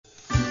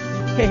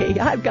Hey,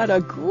 I've got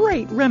a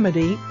great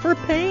remedy for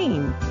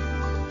pain.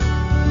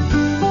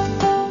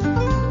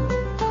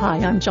 Hi,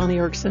 I'm Joni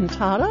Eareckson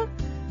Tada,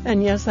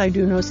 and yes, I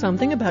do know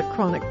something about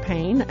chronic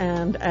pain,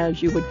 and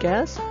as you would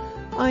guess,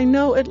 I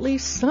know at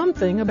least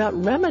something about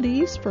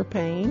remedies for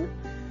pain.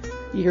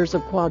 Years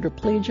of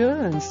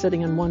quadriplegia and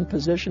sitting in one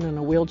position in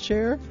a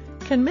wheelchair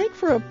can make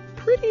for a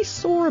pretty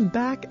sore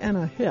back and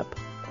a hip.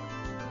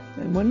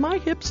 And when my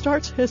hip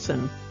starts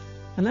hissing,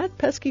 and that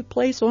pesky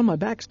place on my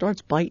back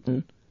starts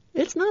biting,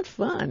 it's not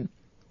fun.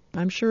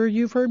 I'm sure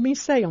you've heard me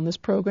say on this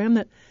program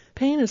that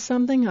pain is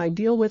something I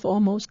deal with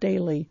almost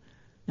daily.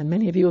 And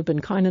many of you have been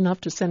kind enough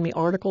to send me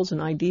articles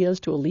and ideas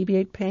to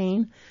alleviate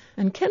pain.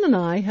 And Ken and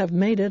I have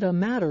made it a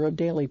matter of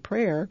daily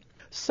prayer.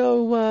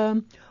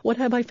 So what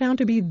have I found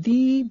to be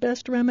the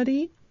best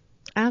remedy?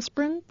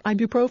 Aspirin?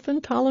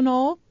 Ibuprofen?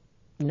 Tylenol?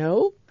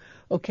 No?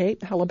 Okay,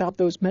 how about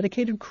those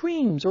medicated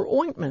creams or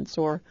ointments?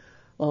 Or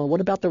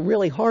what about the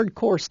really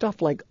hardcore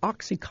stuff like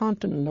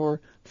OxyContin or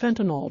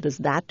fentanyl? Does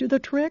that do the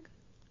trick?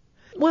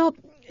 Well,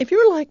 if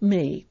you're like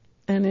me,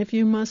 and if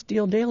you must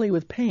deal daily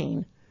with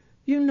pain,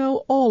 you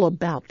know all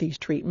about these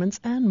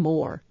treatments and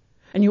more.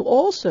 And you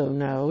also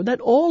know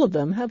that all of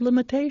them have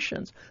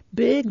limitations,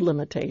 big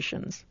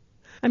limitations.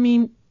 I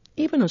mean,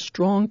 even a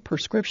strong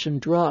prescription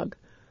drug,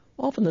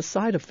 often the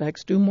side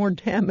effects do more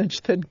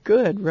damage than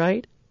good,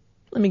 right?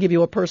 Let me give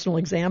you a personal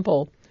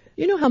example.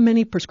 You know how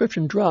many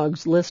prescription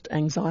drugs list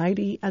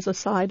anxiety as a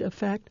side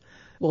effect?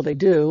 Well, they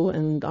do,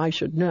 and I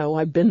should know.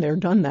 I've been there,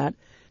 done that.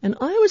 And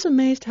I was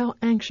amazed how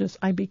anxious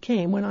I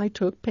became when I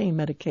took pain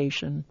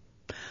medication.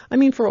 I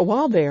mean, for a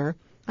while there,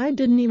 I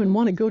didn't even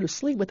want to go to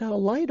sleep without a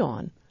light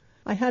on.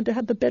 I had to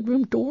have the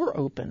bedroom door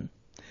open.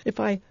 If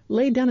I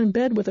laid down in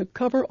bed with a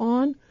cover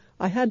on,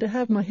 I had to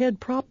have my head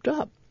propped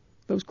up.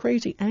 Those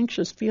crazy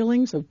anxious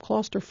feelings of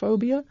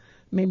claustrophobia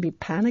made me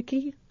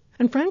panicky.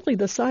 And frankly,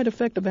 the side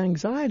effect of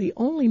anxiety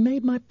only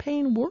made my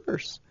pain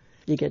worse.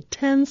 You get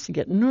tense, you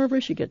get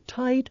nervous, you get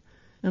tight,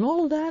 and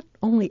all of that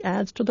only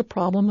adds to the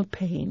problem of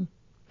pain.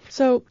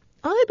 So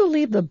I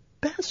believe the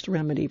best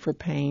remedy for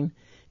pain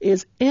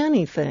is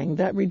anything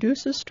that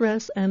reduces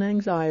stress and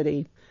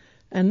anxiety.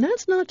 And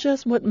that's not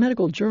just what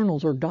medical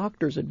journals or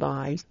doctors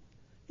advise.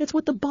 It's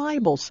what the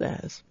Bible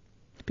says.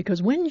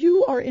 Because when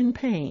you are in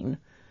pain,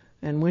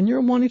 and when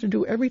you're wanting to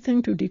do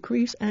everything to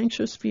decrease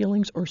anxious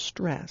feelings or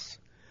stress,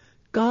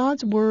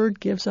 God's Word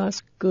gives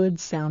us good,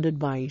 sound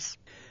advice.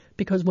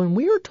 Because when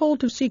we are told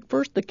to seek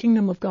first the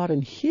kingdom of God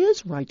and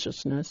His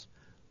righteousness,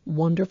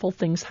 wonderful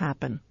things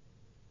happen.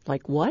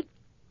 Like what?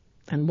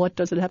 And what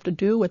does it have to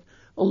do with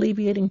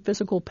alleviating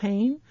physical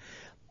pain?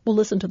 Well,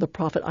 listen to the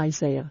prophet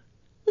Isaiah.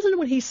 Listen to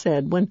what he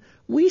said. When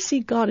we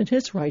seek God and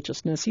His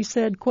righteousness, he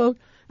said, quote,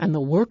 "And the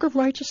work of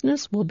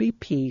righteousness will be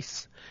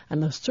peace,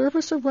 and the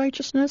service of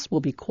righteousness will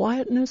be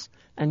quietness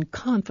and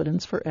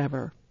confidence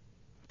forever."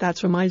 That's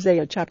from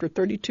Isaiah chapter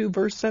 32,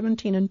 verse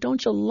 17. And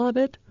don't you love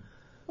it?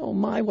 Oh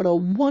my, what a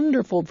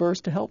wonderful verse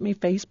to help me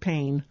face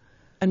pain.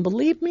 And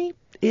believe me,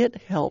 it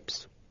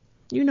helps.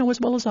 You know as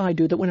well as I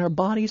do that when our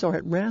bodies are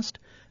at rest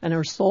and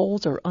our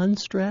souls are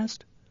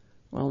unstressed,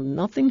 well,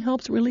 nothing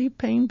helps relieve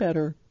pain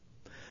better.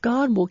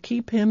 God will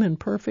keep him in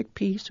perfect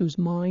peace whose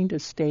mind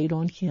is stayed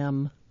on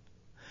Him.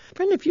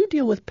 Friend, if you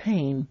deal with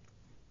pain,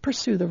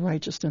 pursue the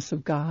righteousness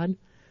of God.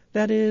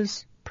 That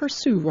is,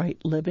 pursue right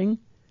living.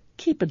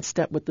 Keep in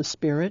step with the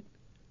Spirit.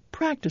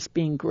 Practice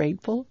being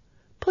grateful.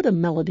 Put a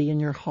melody in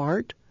your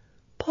heart.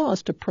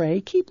 Pause to pray.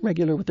 Keep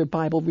regular with your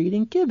Bible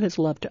reading. Give His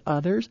love to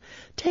others.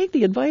 Take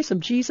the advice of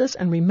Jesus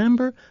and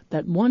remember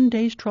that one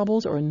day's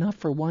troubles are enough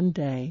for one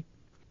day.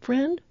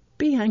 Friend,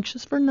 be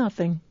anxious for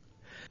nothing.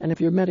 And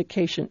if your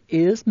medication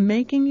is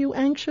making you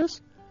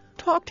anxious,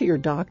 talk to your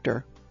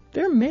doctor.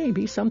 There may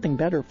be something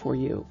better for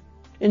you.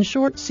 In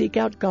short, seek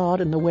out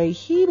God in the way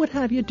He would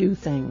have you do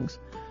things.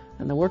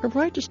 And the work of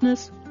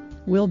righteousness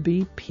will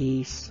be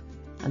peace.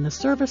 And the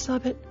service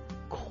of it,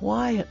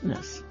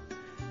 quietness.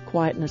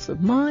 Quietness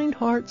of mind,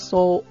 heart,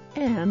 soul,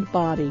 and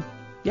body.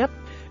 Yep,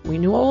 we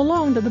knew all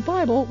along that the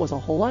Bible was a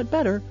whole lot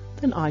better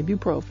than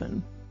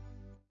ibuprofen.